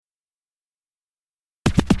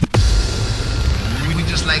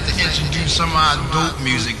like to introduce some of our dope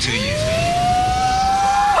music to you.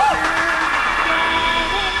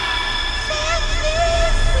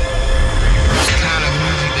 The kind of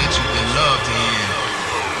music that you would love to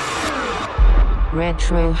hear.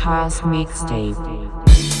 Retro House Mixtape.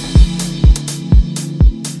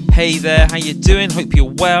 Hey there, how you doing? Hope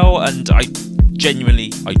you're well, and I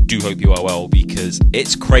do hope you are well, because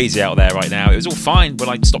it's crazy out there right now. It was all fine when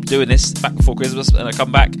I stopped doing this back before Christmas, and I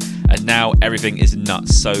come back and now everything is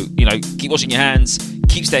nuts. So, keep washing your hands,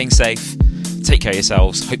 keep staying safe, take care of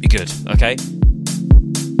yourselves, hope you're good, okay?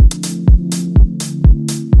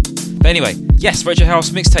 But anyway, yes, Retro House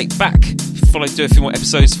Mixtape back. Thought I'd do a few more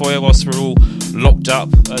episodes for you whilst we're all locked up,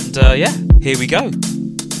 and here we go.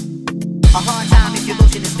 A hard time if your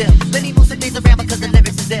motion is still. Let me move some things around because the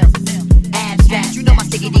lyrics is ill. Abstract, you know my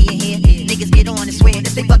sticky D in here. Niggas get on and swear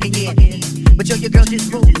that they fucking yeah. But yo, your girl just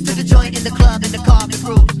moved to the joint in the club in the car with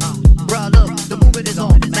crew. Bruh, look, the movement is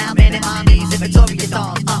on. Loud man and mommies and Victoria's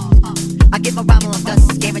on. I get my rhyme on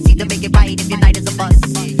dust, guaranteed to make it right if your night is a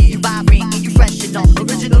bust. You vibrate and you fresh and all.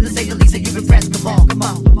 Original to say the least, and you impressed. Come on.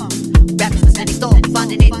 Rappers the city store,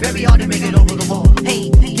 finding it very hard to make it over the wall. Hey,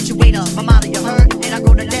 get your weight up, I'm out of your herd, and I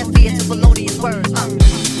grow the left ear to melodious words.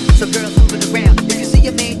 So girls moving around, if you see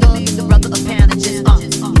your main dog, he's the brother of pound and just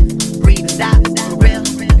breathe and stop, for real,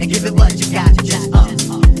 and give it what you got. Just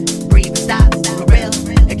breathe and stop, for real,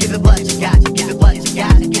 and give it what you got. Give it what you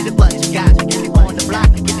got, give it what you got. Give it on the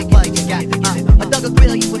block, and give it what you got. A thug will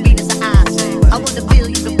grill you with Venus and eyes. I want to feel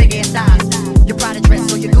you some big ass thighs. Your Prada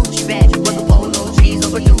dress or your Gucci bag, whether polo jeans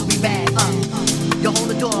or a doobie bag. You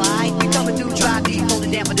hold the door, alright? We coming through, drive deep, hold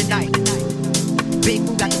it down for the night. Big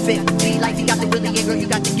Boo got the fit, me like you got the willie, and girl you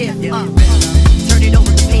got the gift. Turn it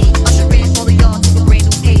over the page, usher in all of y'all to a brand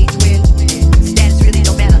new age where status really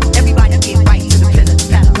don't matter. Everybody get right to the pillar, the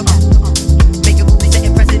paddle. Come on, make a movie,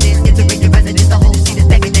 setting precedents, integrate the residents, the whole scene is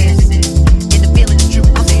decadence. And the feeling is true.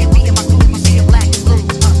 I'm saying me and my crew, you see it black and blue.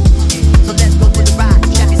 So let's go for the ride.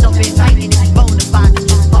 Strap yourself in tight, and if you bona fide,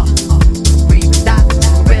 just breathe and stop,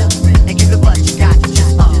 for real, and give it what you got.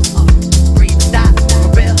 Just breathe and stop,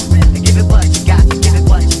 for real, and give it what you got. Give it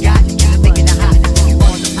what you got. You keep making it hot. You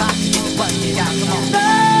on the block, give it what you got. Come on.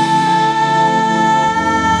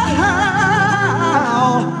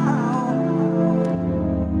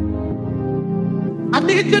 I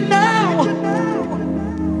need you now.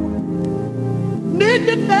 Need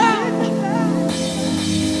you now.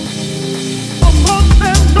 A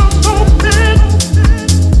moment of open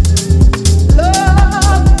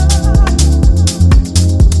love.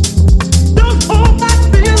 Don't hold back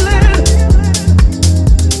feeling.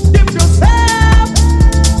 Give yourself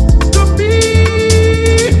to me.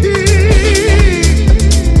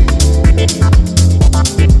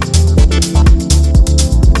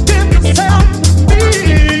 Give yourself to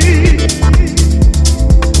me.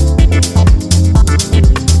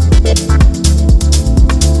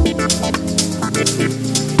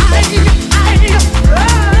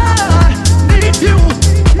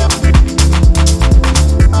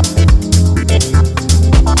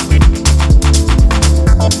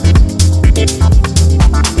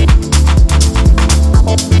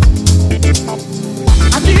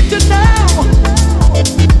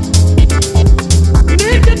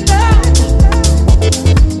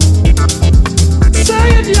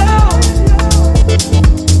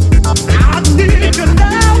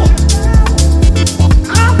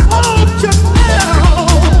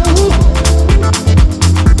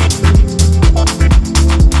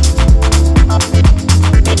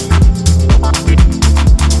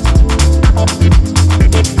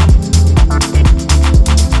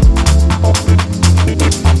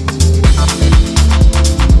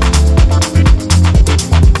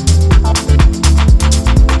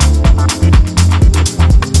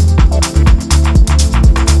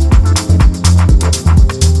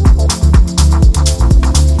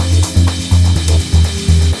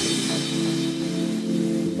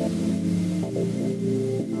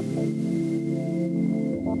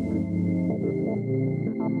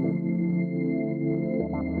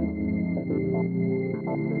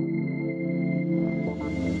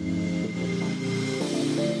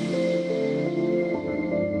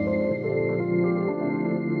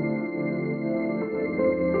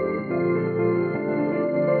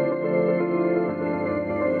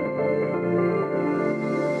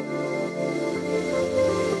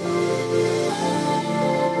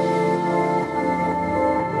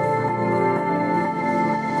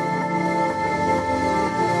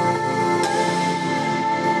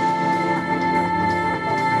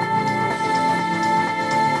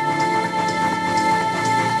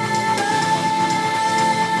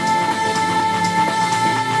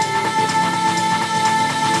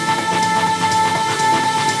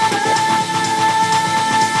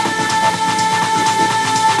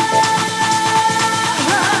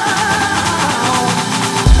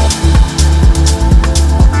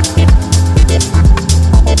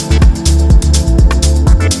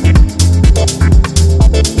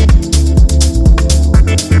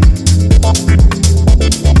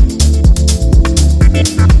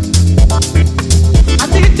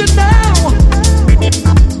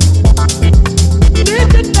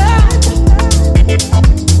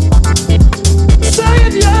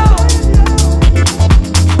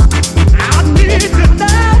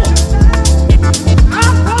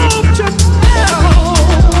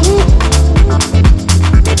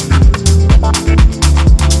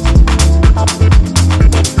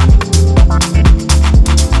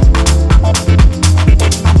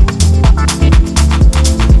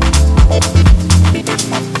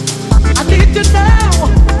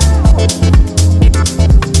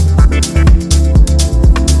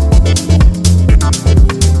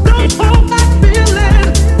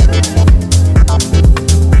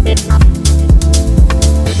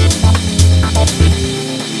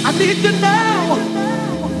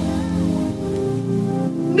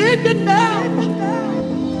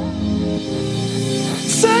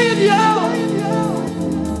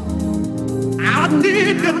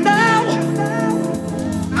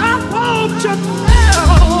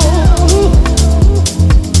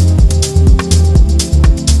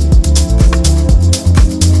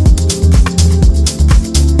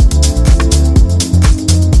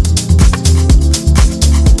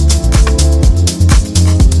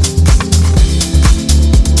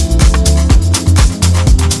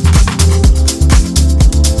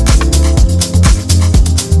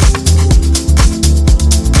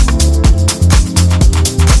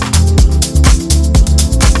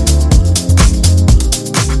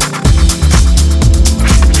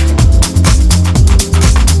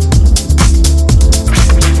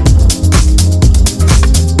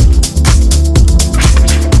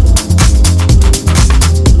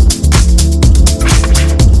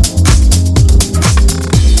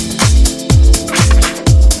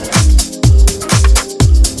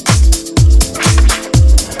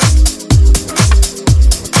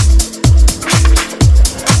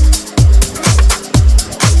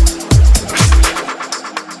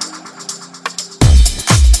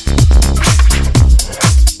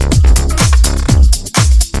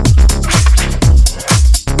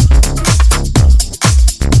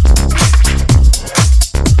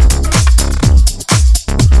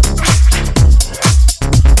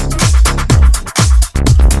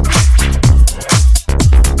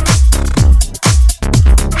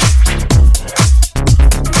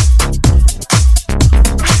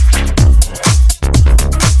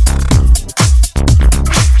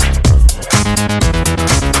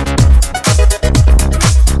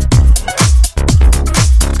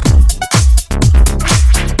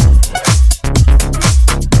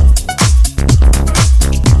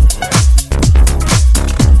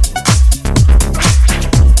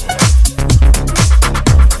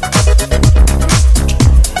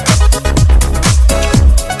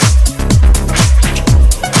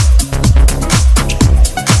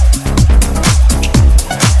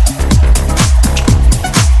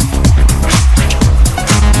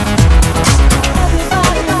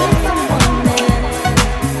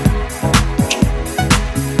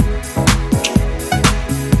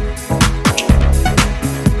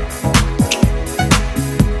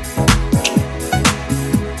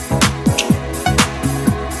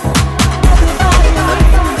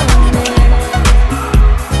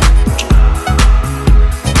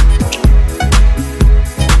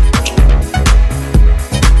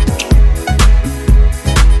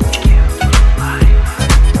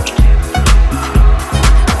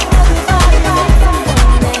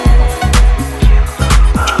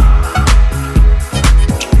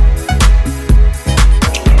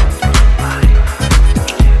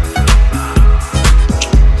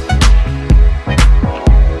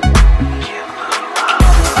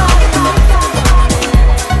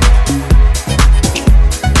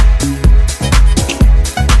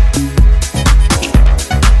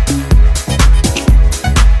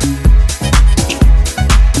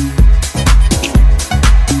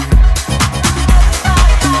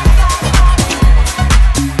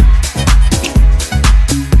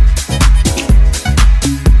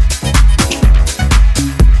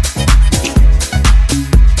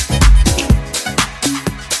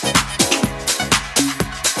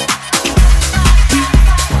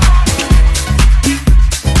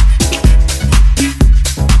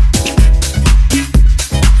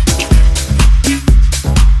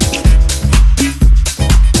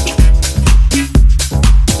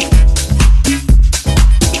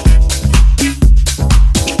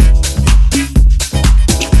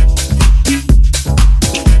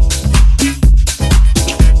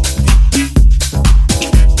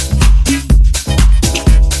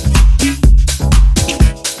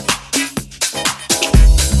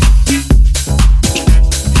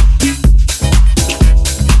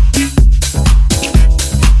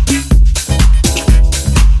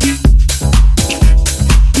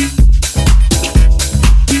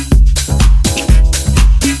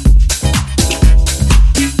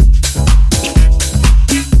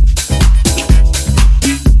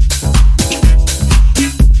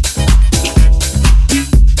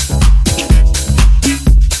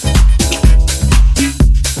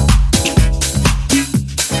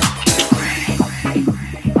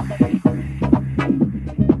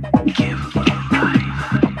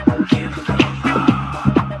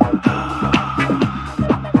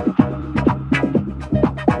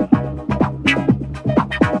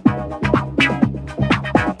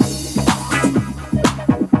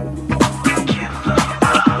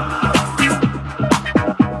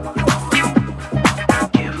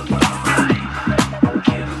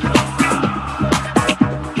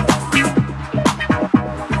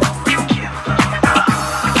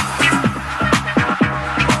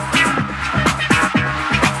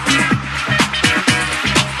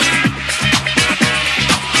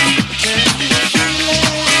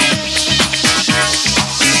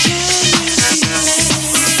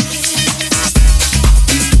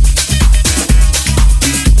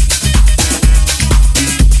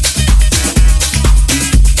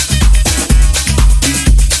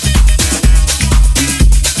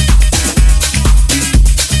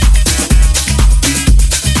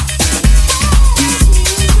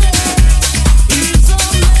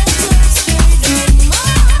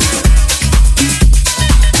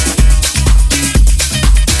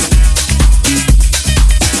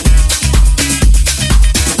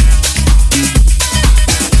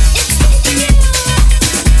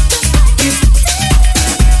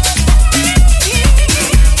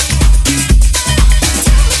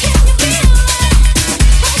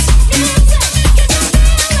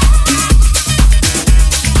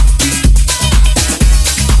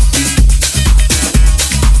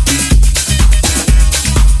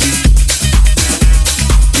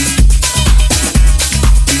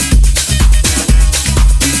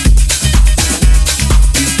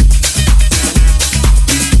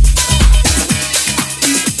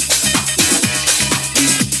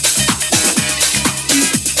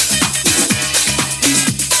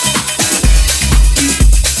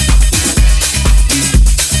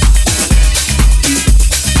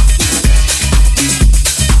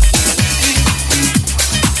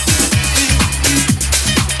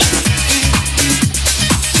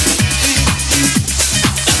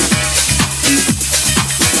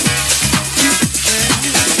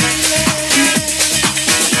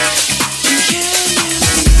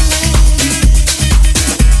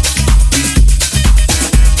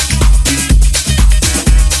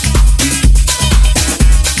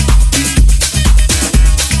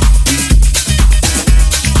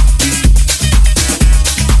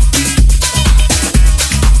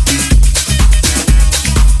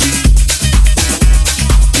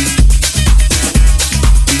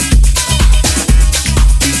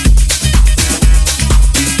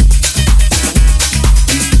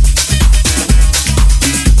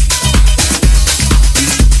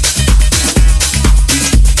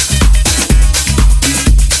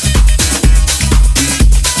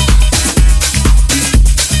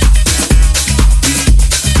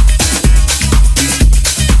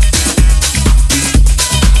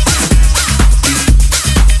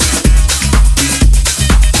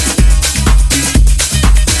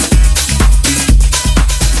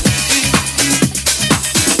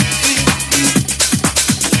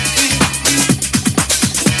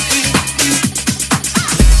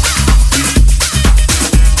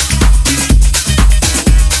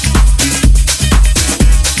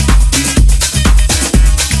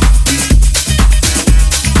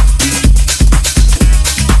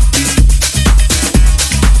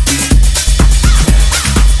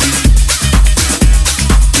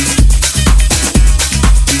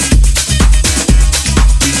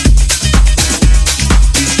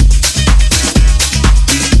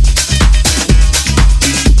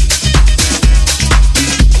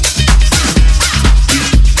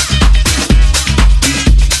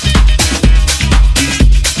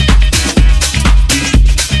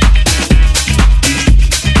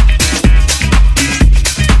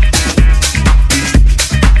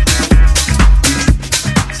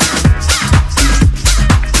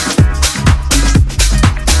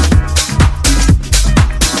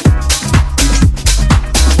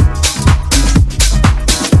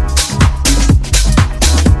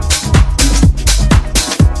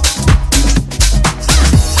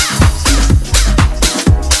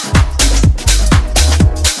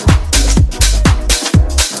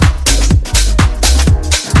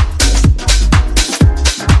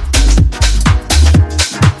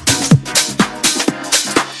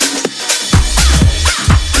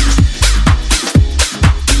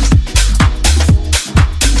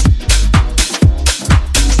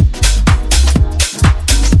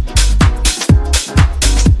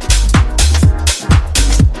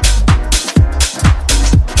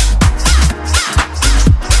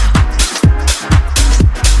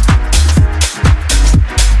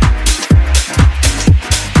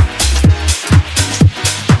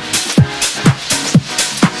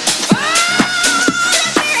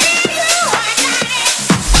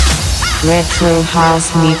 Retro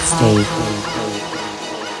House Mixtape.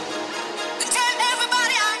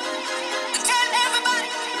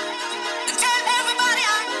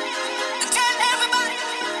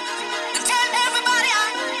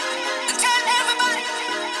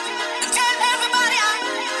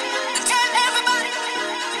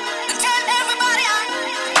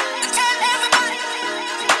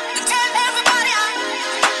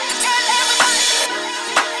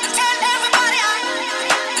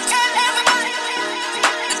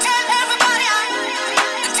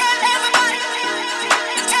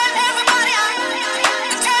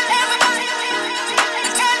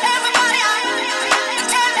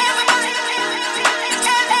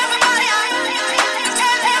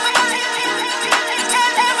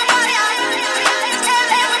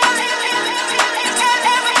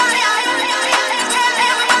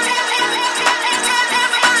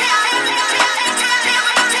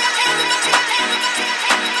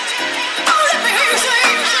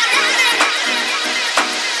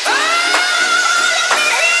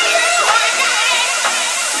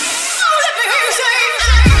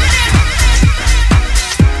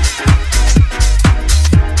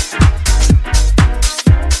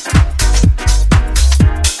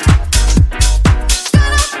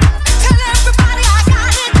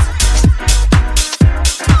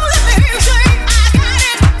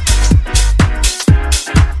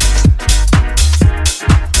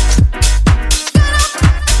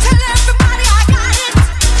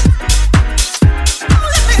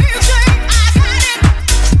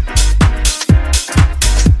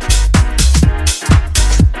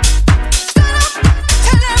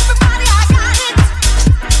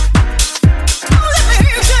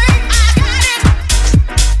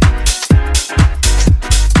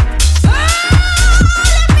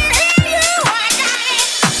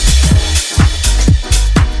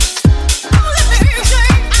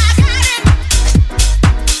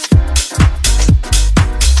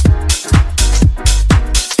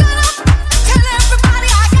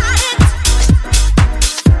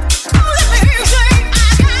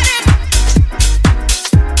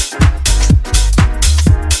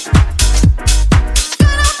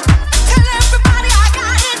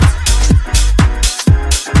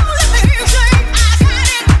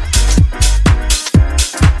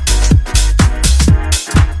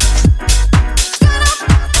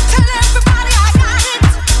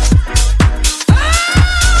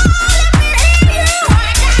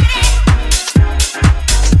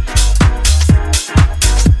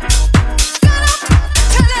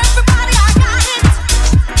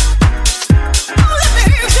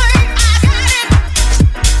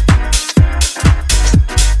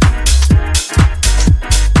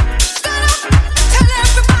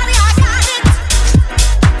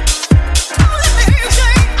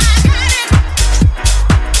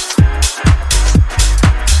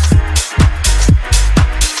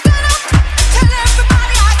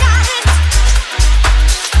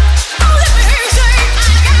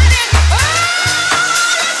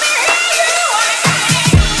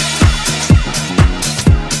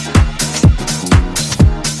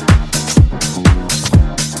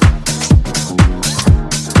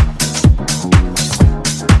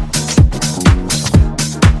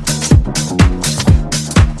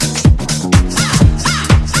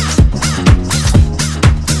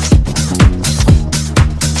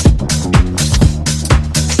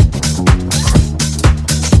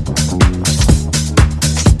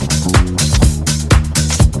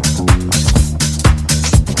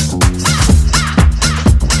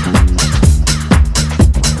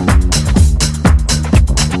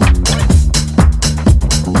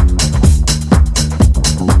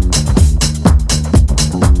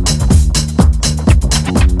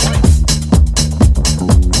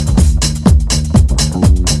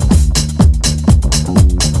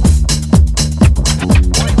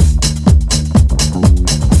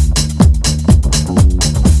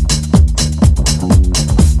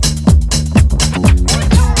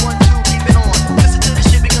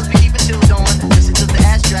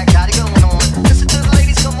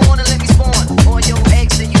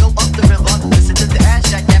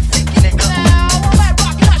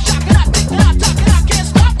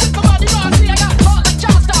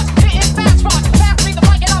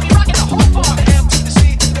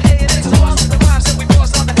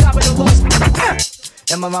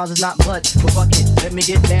 my rhymes is not blood, but fuck it, let me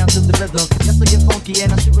get down to the rhythm. Yes, I get funky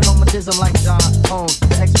and I'm shooting on my dism like John Holmes,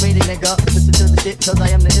 the X-rated nigga. Listen to the shit, cause I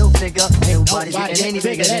am the ill figure. Ain't nobody getting any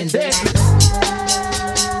bigger than this.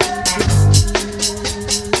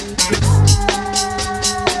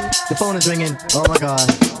 The phone is ringing, oh my god.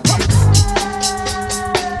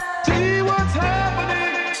 See what's happening.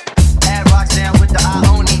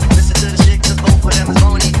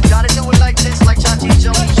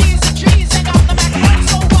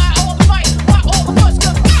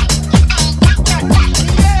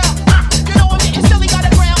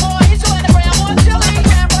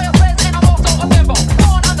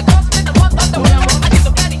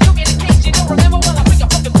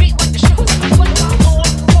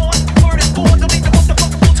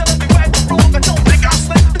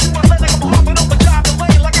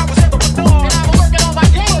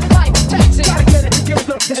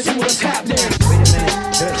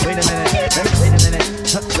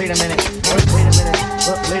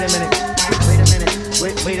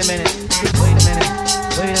 Wait a minute.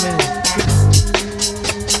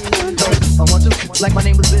 I want to, like my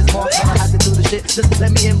name was Bismarck, when I had to do the shit. Just let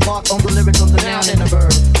me embark on the lyrics of the noun and the verb.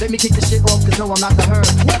 Let me kick the shit off, cause no, I'm not the herb.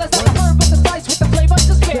 Well, it's not the herb, but the spice with the flavor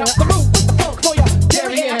to spare. The root with the funk for ya.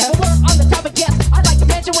 Dairy air. The word on the topic, yes. I like to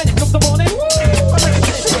mention when it comes to morning. Woo! I like to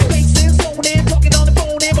get shit. Face is zone in, talking on the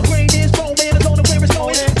phone, and my brain is grown, man. I don't know where it's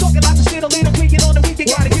going. Talking about the shit, a little tweaking on the weekend.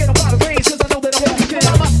 Gotta get a lot of range, cause I know that I'm walking in.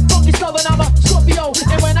 I'm a funky southern, I'm a Scorpio.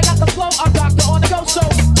 And when I got the flow, I'm Doctor on the go. So,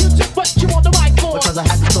 you took what you want the right for. Because I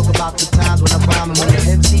had to talk about the times when I'm rhyming. When the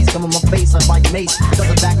MCs come in my face, I bite mace. Cause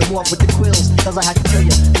I back them off with the quills. Cause I had to tell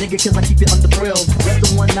you, nigga, cause I keep it under thrills. Rep the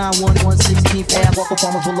 191, 116th Ave, walk up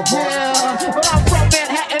on the boulevard. Yeah, but I'm from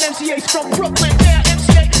Manhattan, MCA's from Brooklyn. Yeah,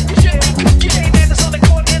 MCA, you ain't man that's on the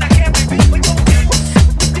court, and I can't repeat. We don't get what's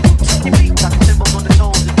on your feet. Got the cymbals on the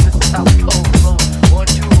toes, and this is how we go. 1,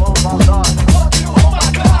 2, oh my God. 1, 2, oh my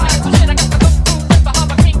God. So shit, I got to go through with the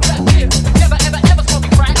Hummer King back here. Never, ever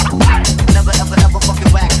smoking crack. Never, ever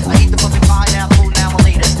fucking whack. I eat the fucking pineapple, now I'm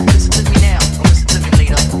latest. Listen to me now, or listen to me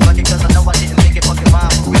later. Fuck it, cause I know I didn't make it fucking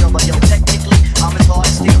rhyme for real. But yo, technically, I'm as hard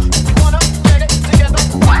as steel. Gonna get it together.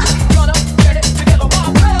 Gonna get it together, my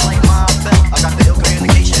bell. Like my bell, I got the ill communication.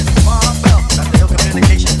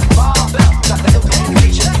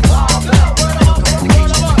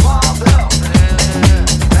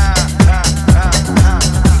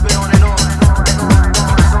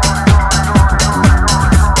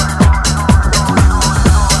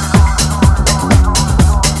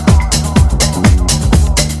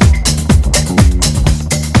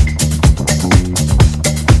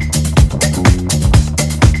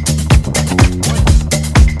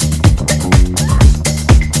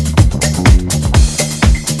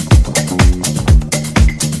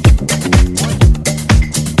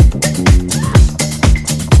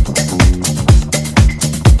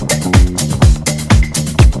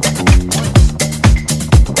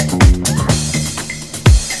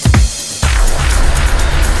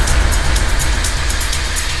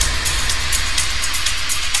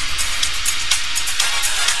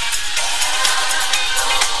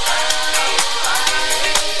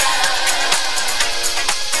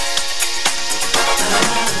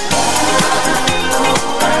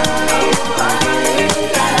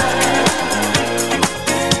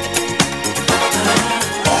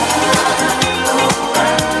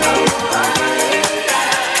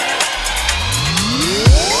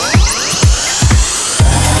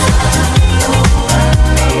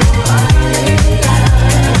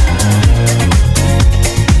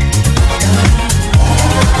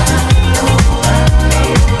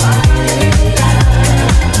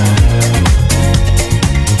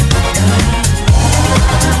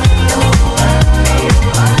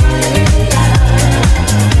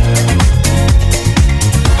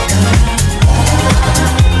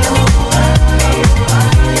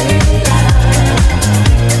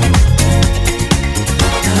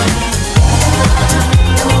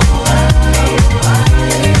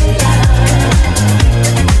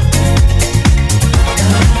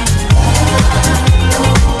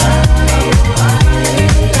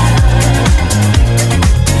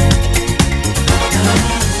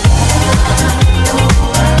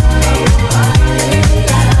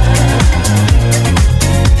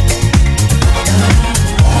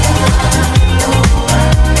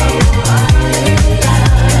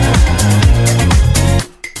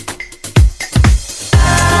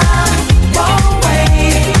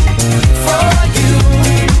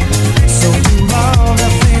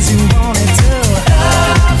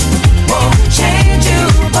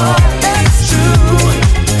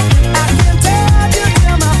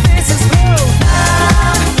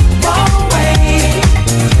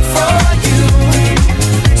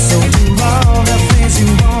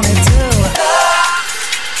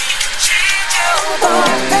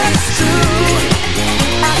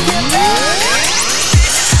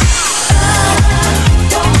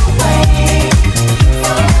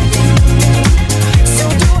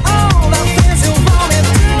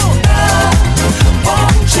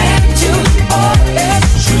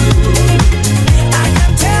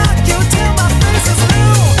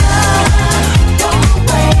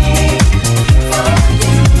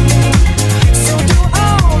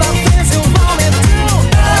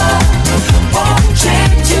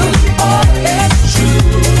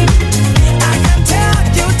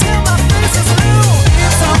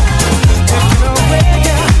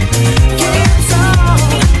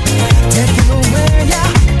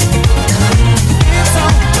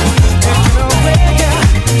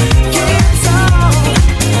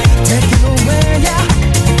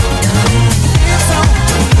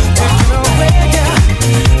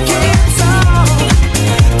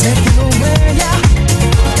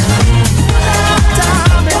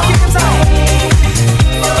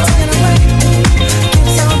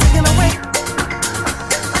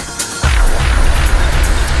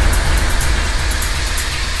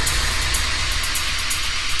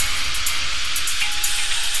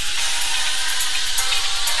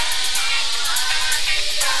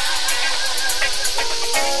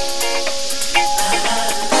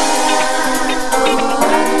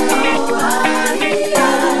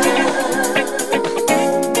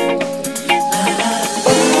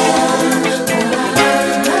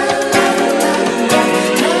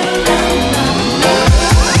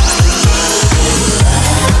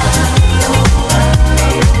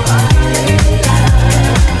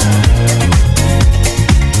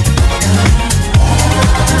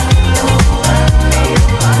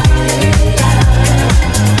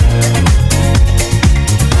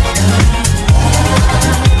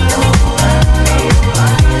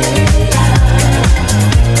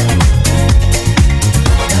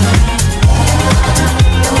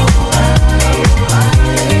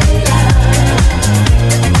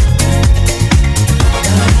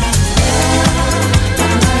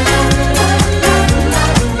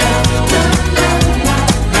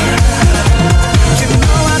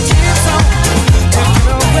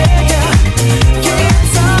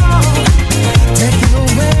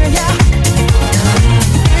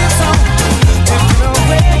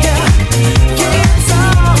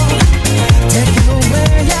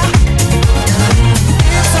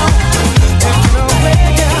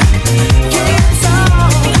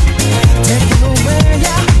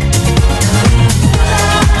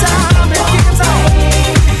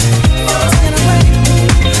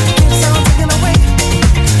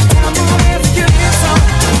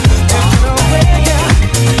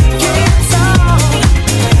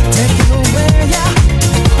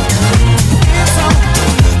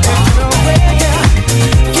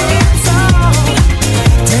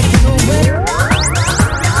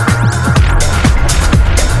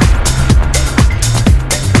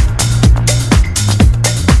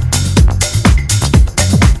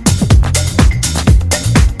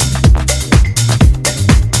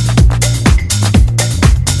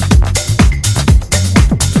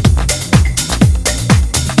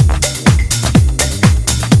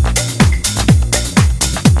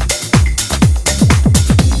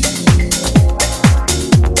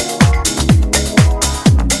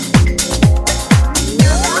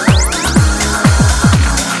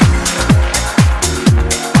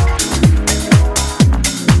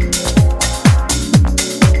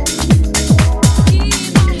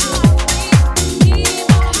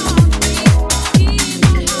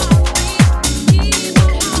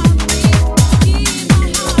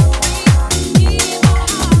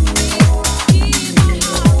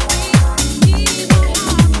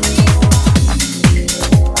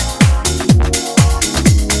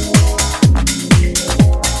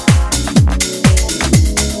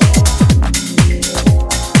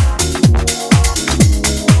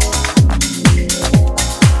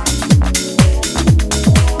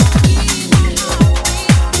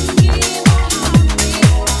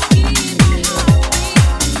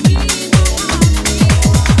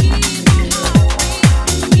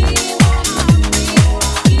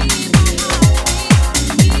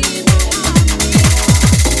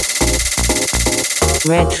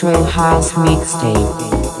 Retro House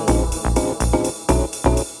Mixtape.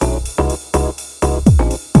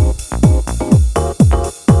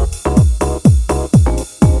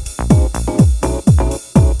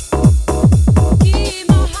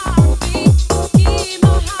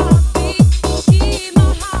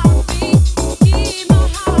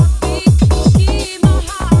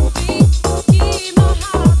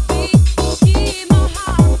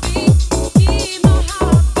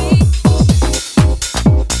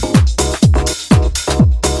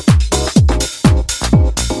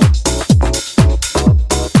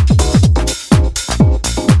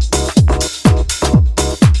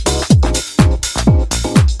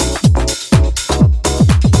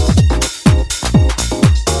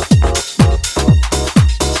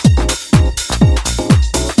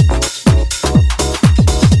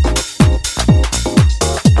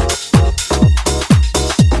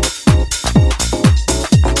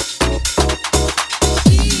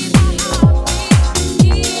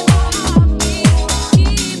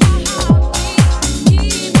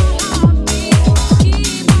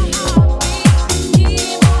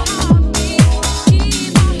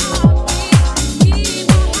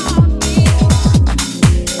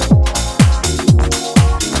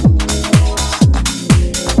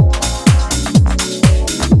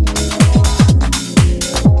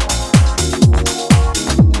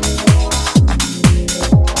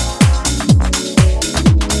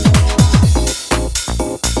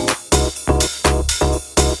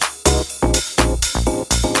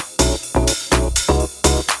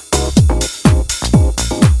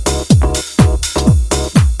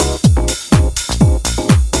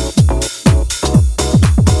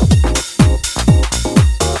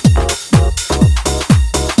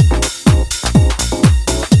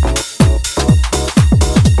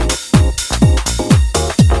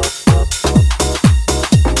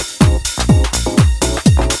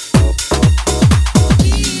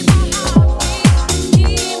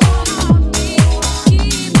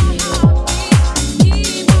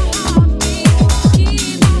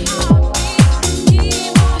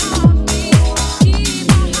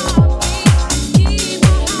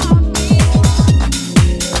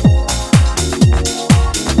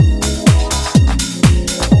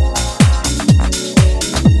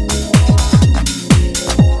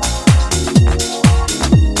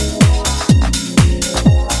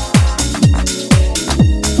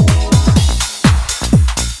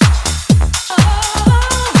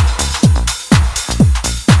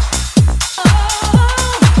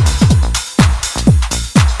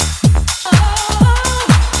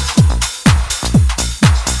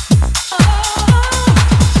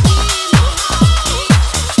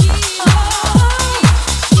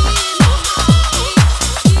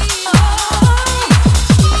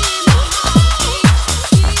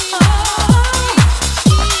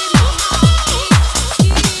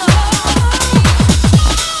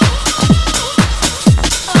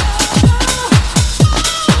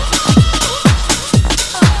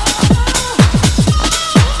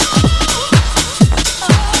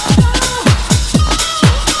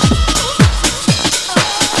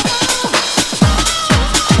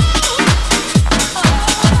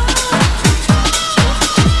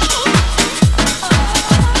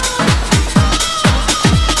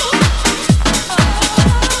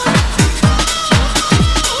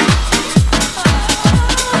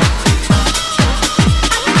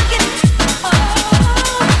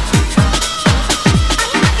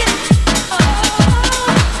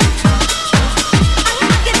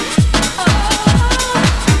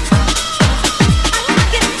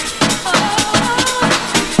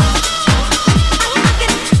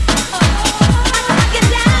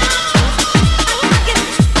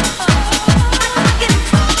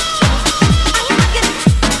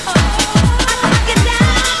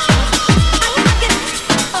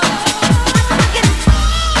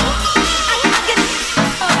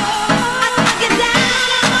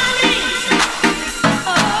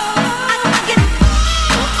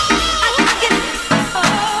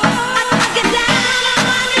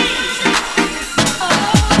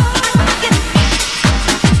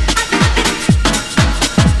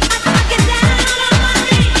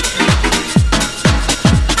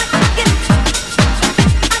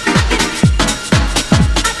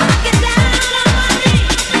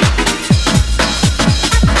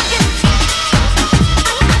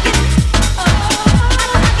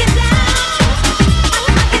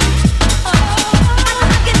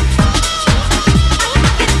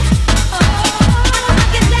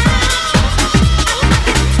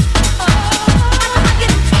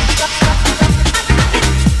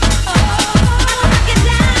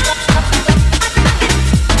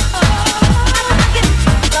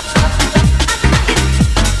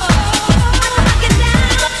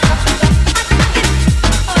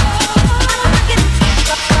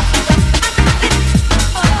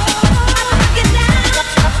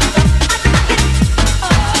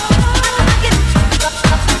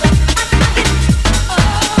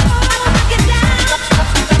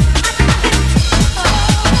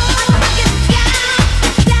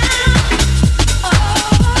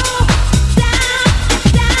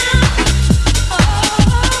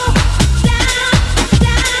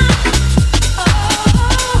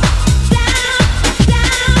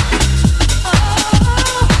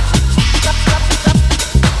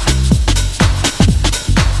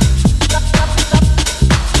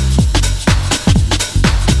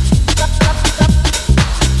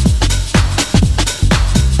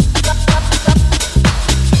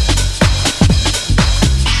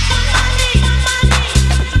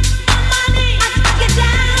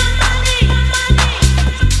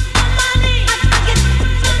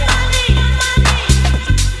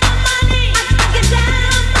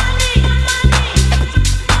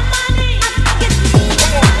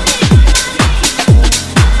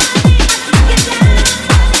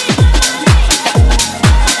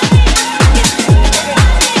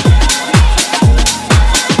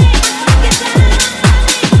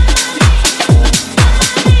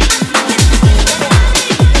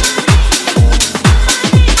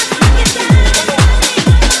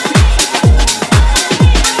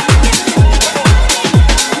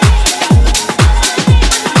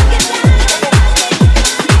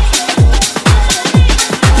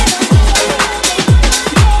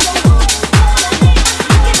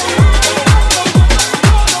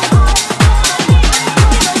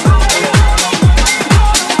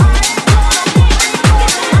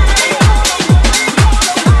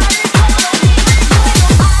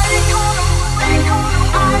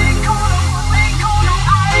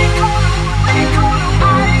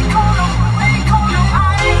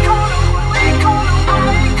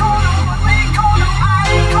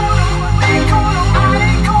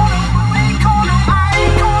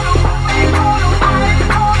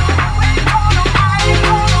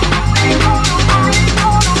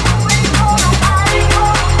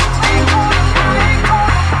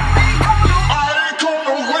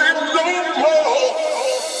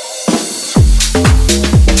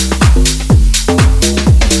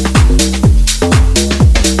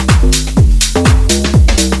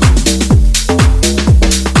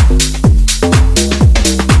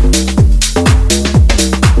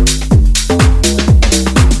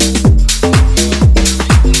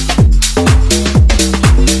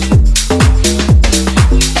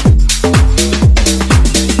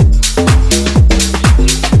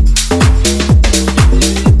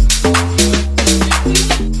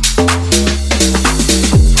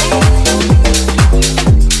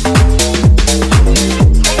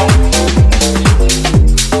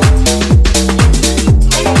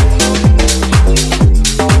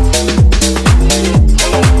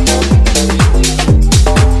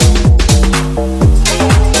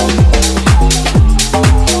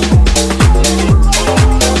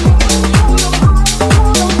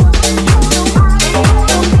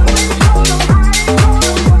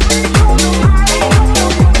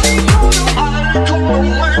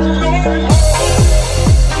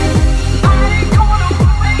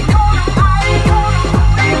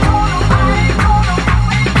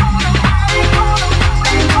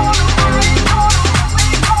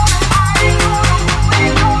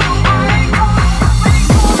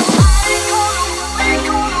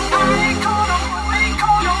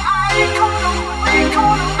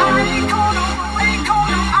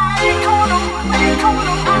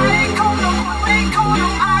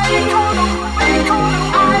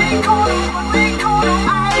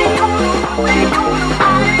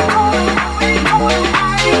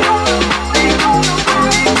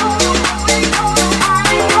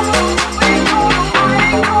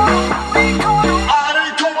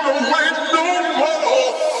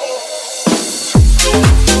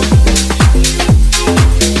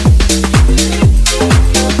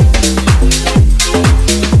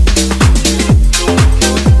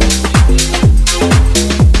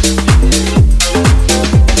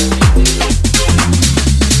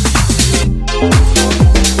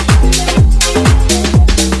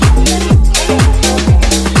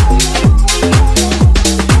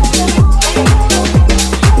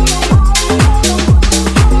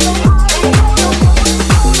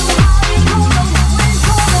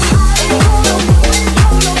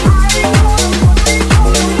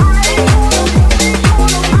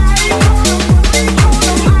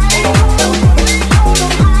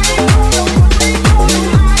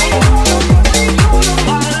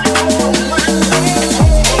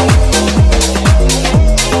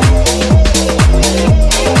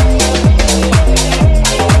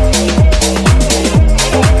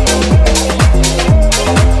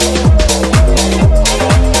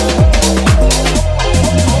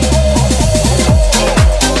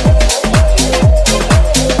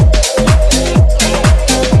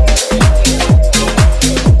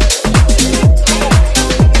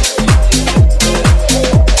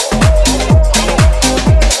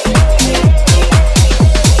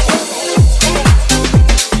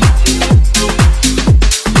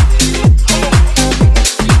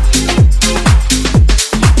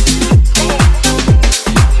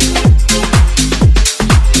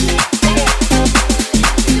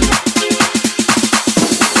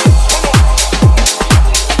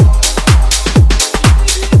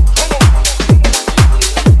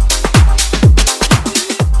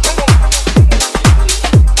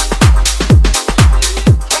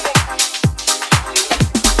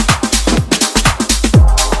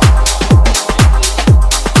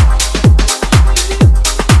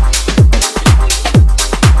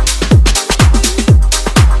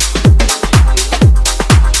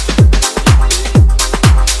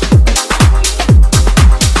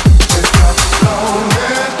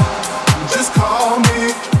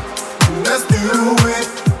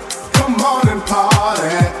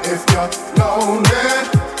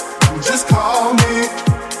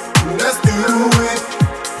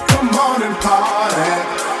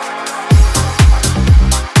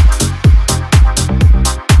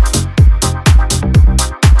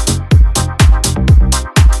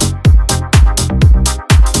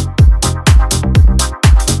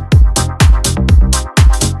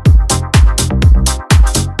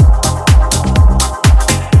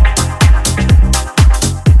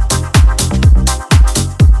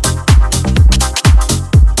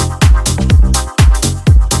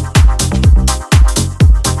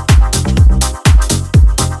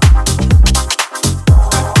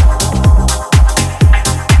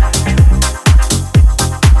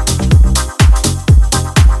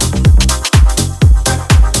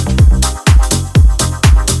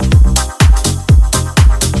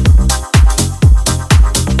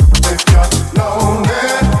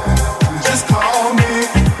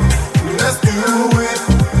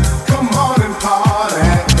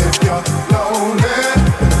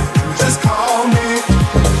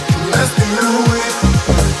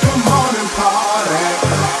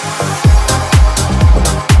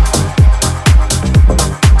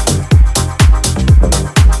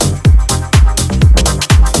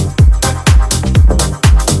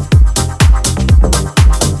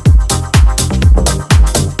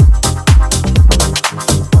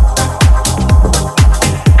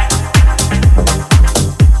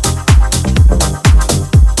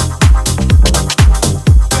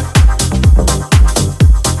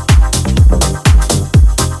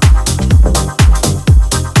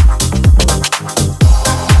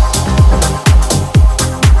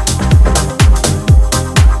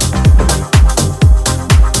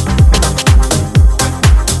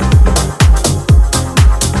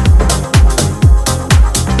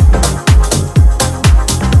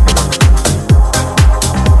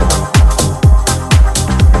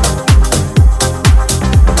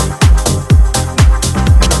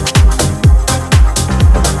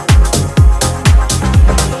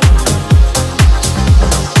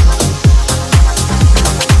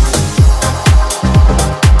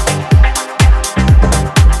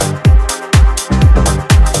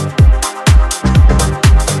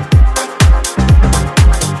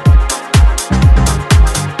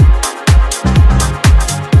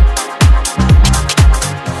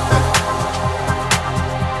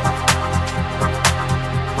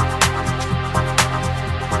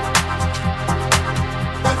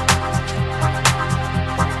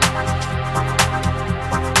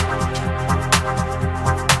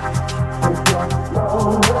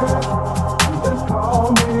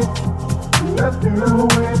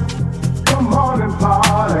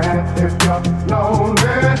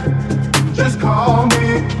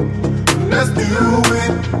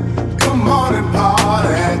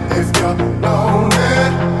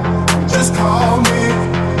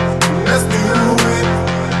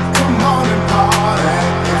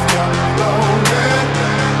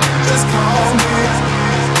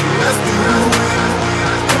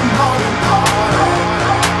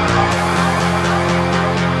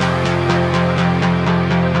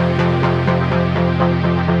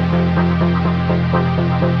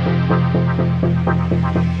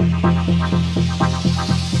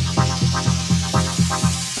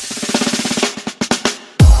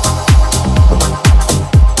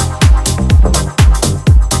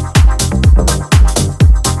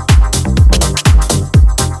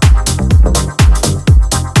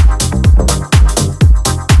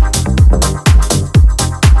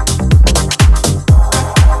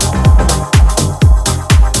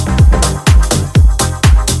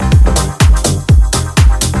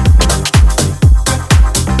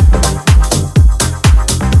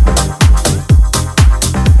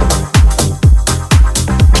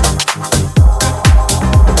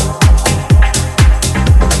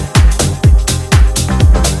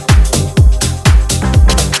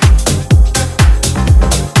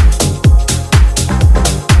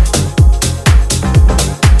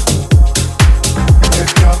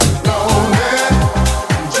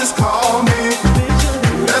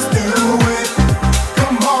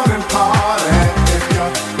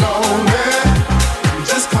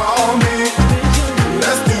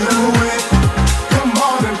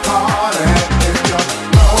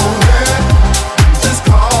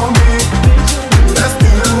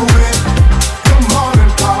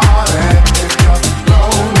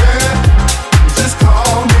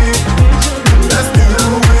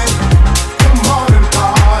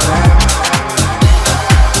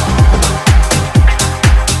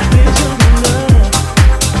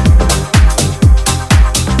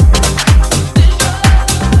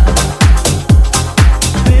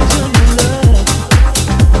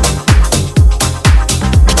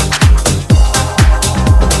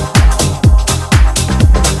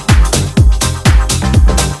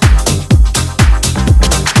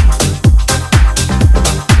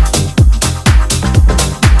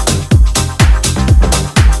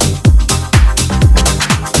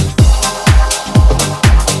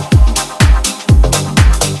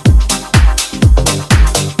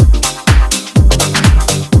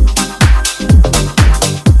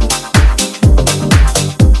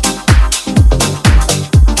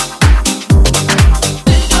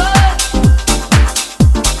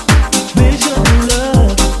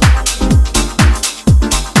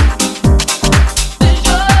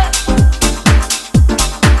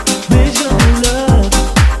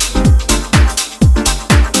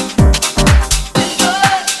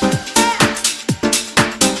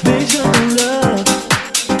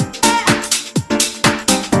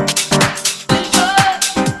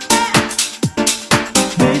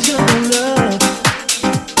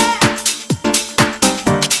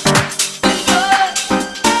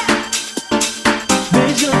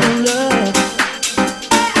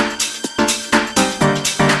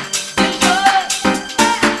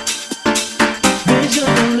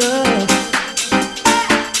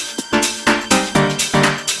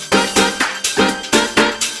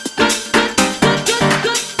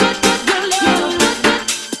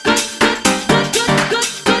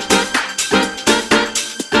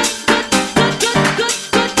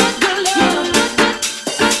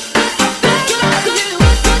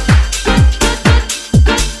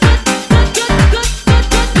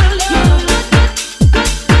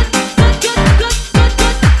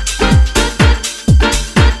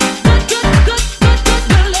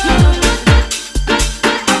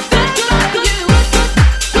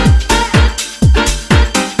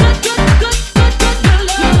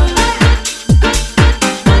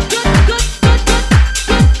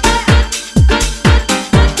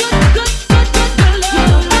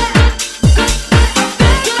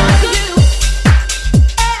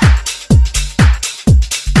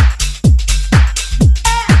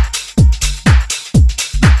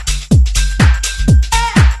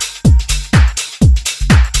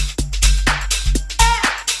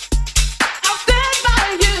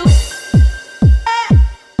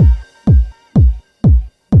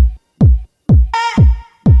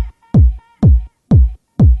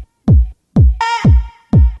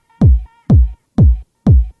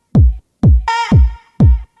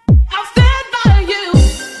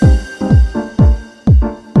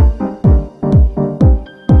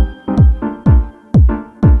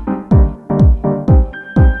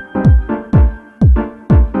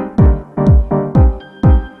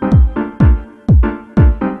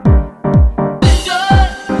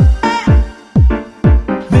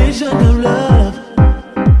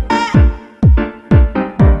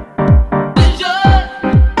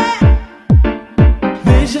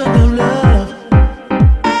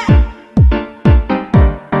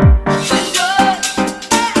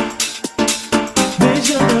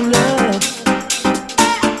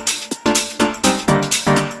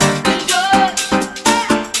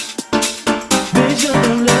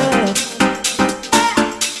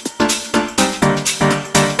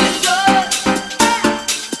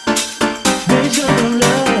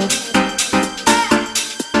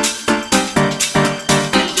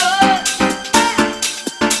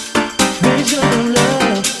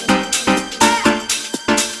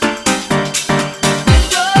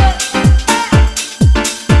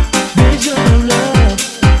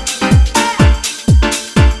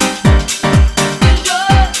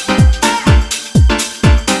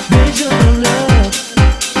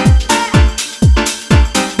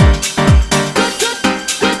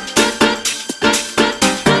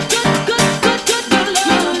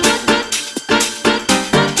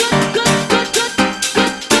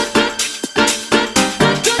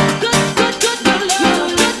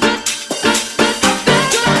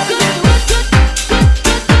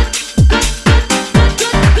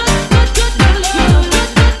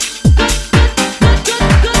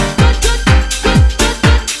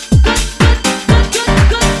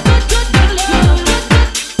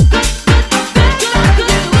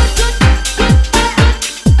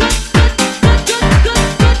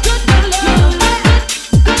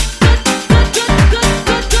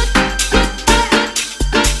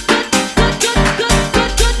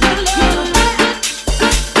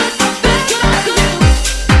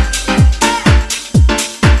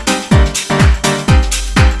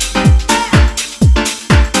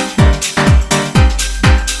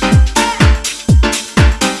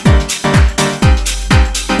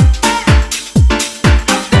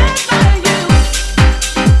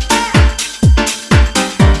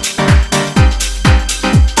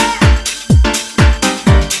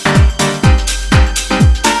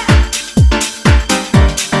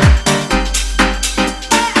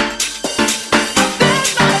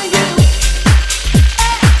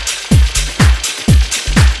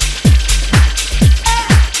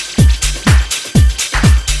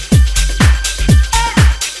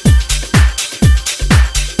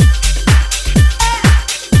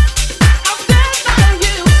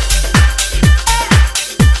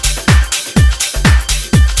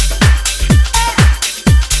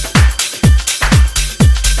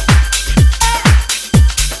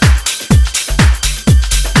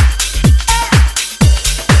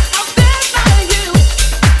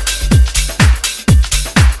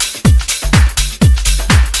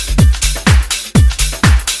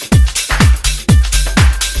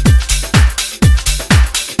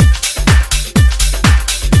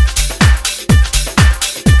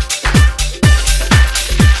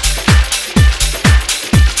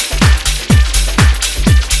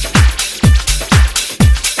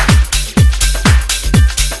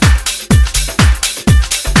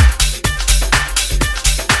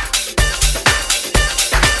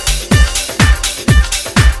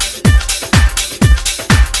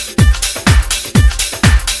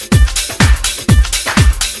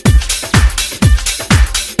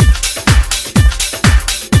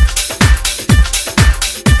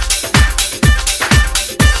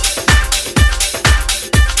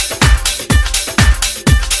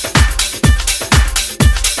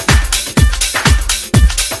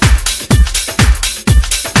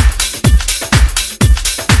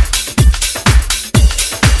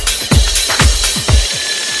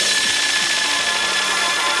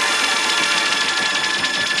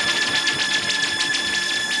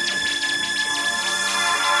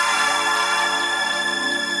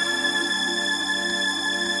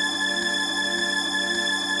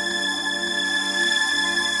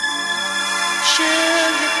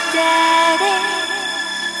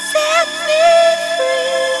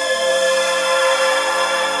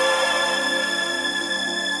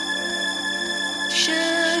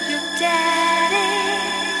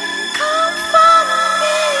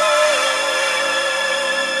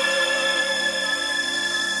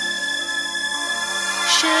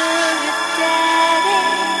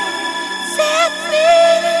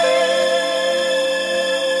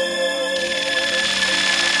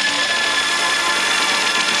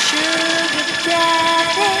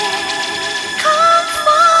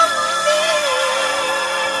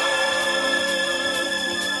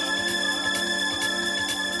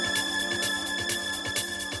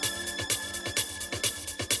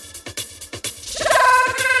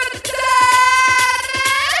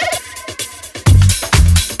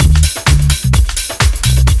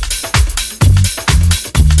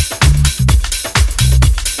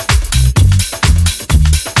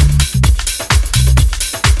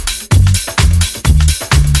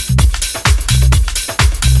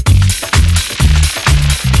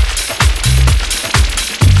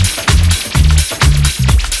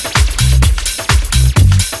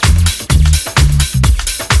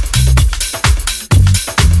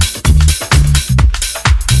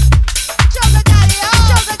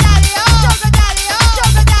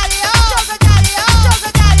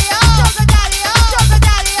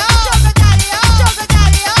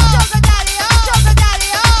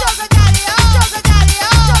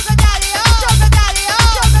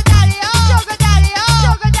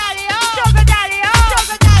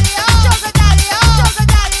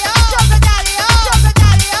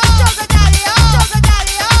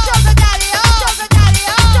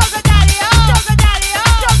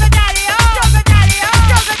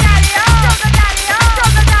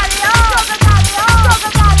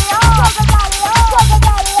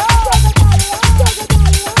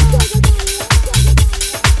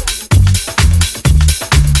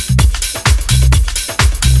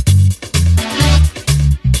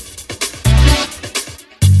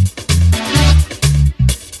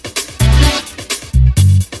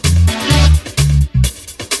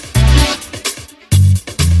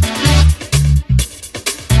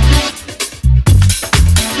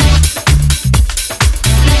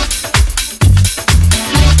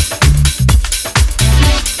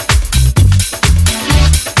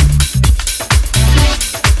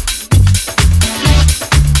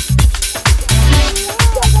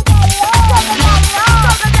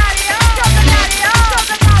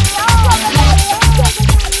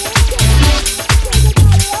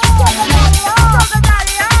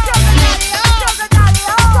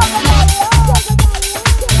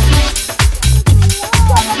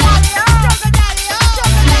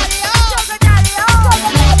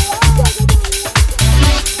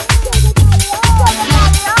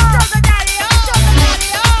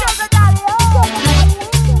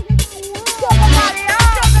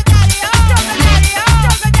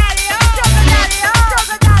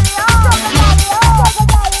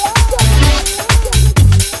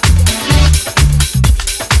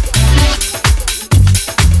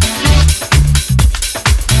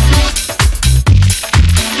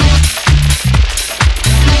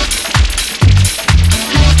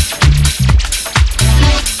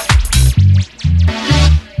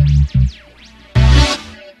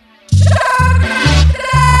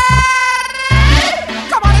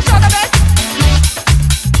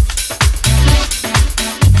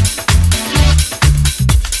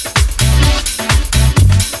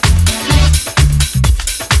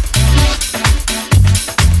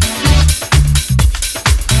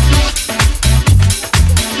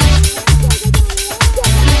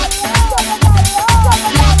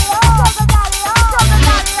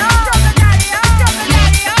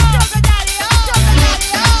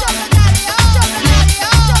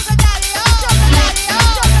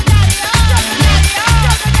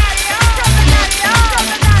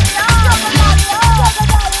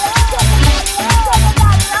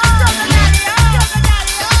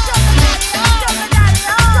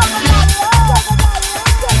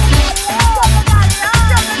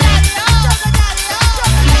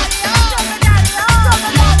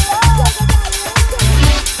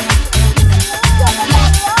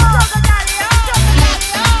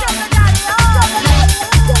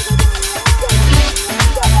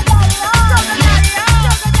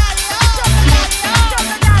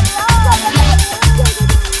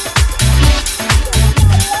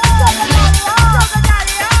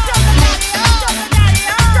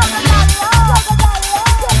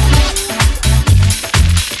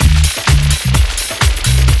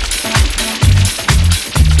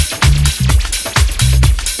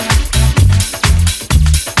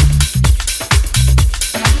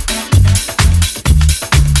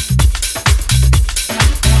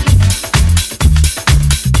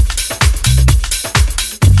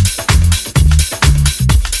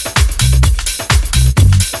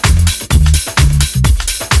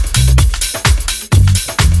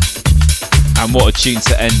 And what a tune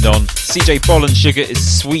to end on. CJ Bolland, Sugar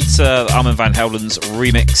is Sweeter, Armin van Helden's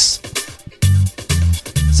remix.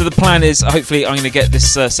 So the plan is, hopefully I'm going to get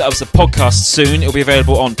this set up as a podcast soon. It'll be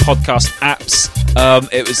available on podcast apps.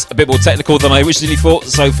 It was a bit more technical than I originally thought,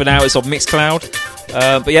 so for now it's on Mixcloud.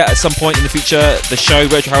 But yeah, at some point in the future, the show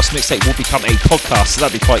Retro House Mixtape will become a podcast, so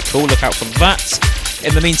that'd be quite cool. Look out for that.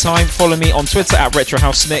 In the meantime, follow me on Twitter at Retro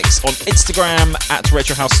House Mix, on Instagram at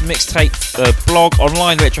Retro House Mixtape, the blog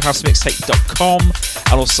online retrohousemixtape.com,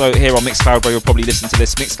 and also here on Mixcloud, where you'll probably listen to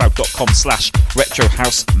this, mixcloud.com/Retro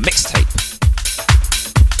House Mixtape.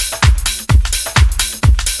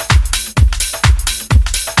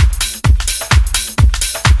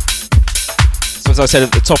 As I said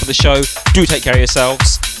at the top of the show, do take care of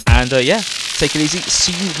yourselves, and yeah, take it easy.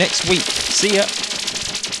 See you next week. See ya.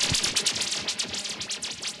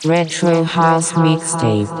 Retro House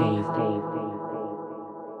Mixtape.